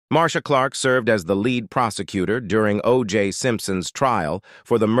Marcia Clark served as the lead prosecutor during O.J. Simpson's trial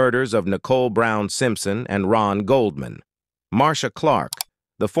for the murders of Nicole Brown Simpson and Ron Goldman. Marcia Clark,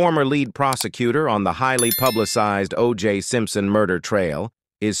 the former lead prosecutor on the highly publicized O.J. Simpson murder trail,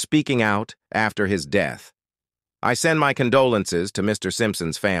 is speaking out after his death. "I send my condolences to Mr.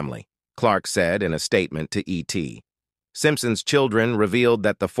 Simpson's family," Clark said in a statement to E.T. Simpson's children revealed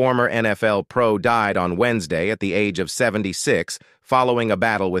that the former NFL pro died on Wednesday at the age of 76 following a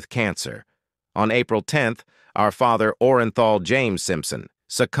battle with cancer. On April 10th, our father Orenthal James Simpson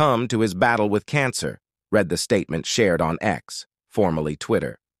succumbed to his battle with cancer, read the statement shared on X, formerly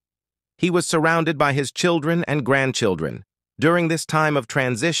Twitter. He was surrounded by his children and grandchildren. During this time of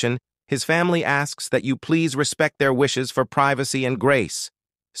transition, his family asks that you please respect their wishes for privacy and grace.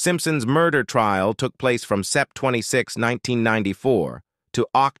 Simpson's murder trial took place from Sept 26, 1994 to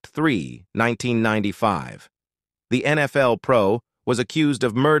Oct 3, 1995. The NFL pro was accused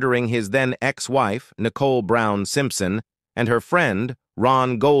of murdering his then ex-wife, Nicole Brown Simpson, and her friend,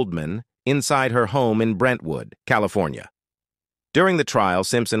 Ron Goldman, inside her home in Brentwood, California. During the trial,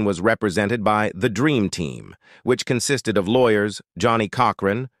 Simpson was represented by the Dream Team, which consisted of lawyers Johnny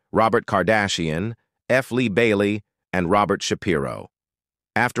Cochran, Robert Kardashian, F. Lee Bailey, and Robert Shapiro.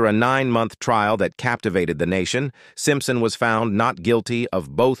 After a 9-month trial that captivated the nation, Simpson was found not guilty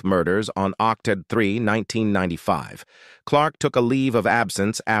of both murders on Oct 3, 1995. Clark took a leave of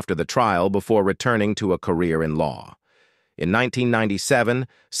absence after the trial before returning to a career in law. In 1997,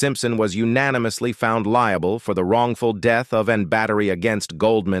 Simpson was unanimously found liable for the wrongful death of and battery against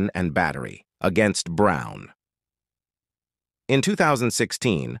Goldman and battery against Brown. In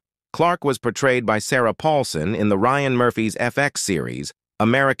 2016, Clark was portrayed by Sarah Paulson in the Ryan Murphy's FX series,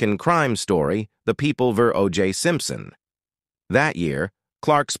 American Crime Story, The People vs. O.J. Simpson. That year,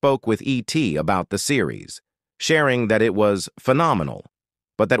 Clark spoke with E.T. about the series, sharing that it was phenomenal,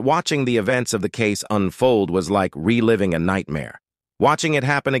 but that watching the events of the case unfold was like reliving a nightmare. Watching it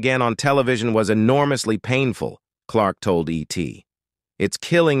happen again on television was enormously painful, Clark told E.T. "It's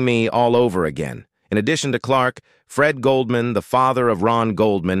killing me all over again." In addition to Clark, Fred Goldman, the father of Ron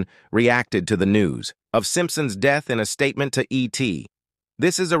Goldman, reacted to the news of Simpson's death in a statement to E.T.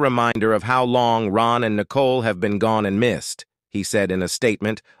 "This is a reminder of how long Ron and Nicole have been gone and missed," he said in a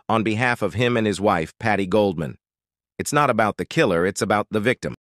statement on behalf of him and his wife, Patty Goldman. "It's not about the killer, it's about the victim."